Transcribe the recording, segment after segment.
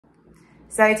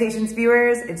Salutations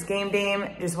viewers, it's Game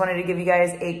Dame. Just wanted to give you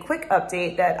guys a quick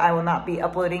update that I will not be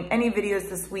uploading any videos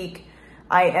this week.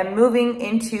 I am moving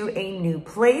into a new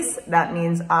place. That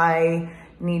means I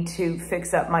need to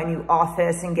fix up my new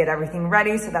office and get everything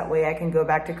ready so that way I can go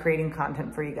back to creating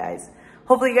content for you guys.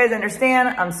 Hopefully you guys understand.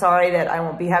 I'm sorry that I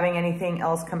won't be having anything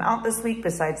else come out this week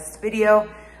besides this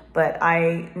video, but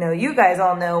I know you guys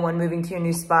all know when moving to a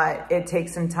new spot, it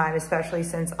takes some time, especially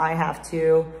since I have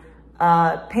to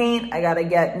paint. I gotta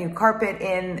get new carpet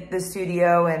in the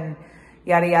studio and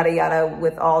yada, yada, yada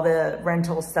with all the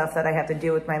rental stuff that I have to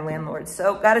do with my landlord.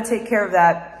 So gotta take care of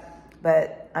that.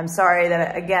 But I'm sorry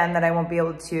that, again, that I won't be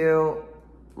able to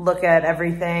look at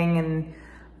everything, and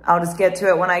I'll just get to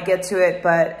it when I get to it.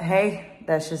 But hey,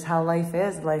 that's just how life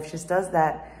is. Life just does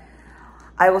that.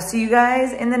 I will see you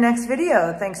guys in the next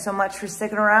video. Thanks so much for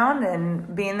sticking around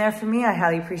and being there for me. I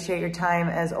highly appreciate your time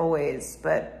as always.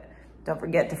 But don't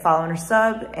forget to follow and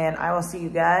sub, and I will see you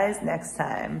guys next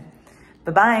time.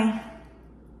 Bye-bye.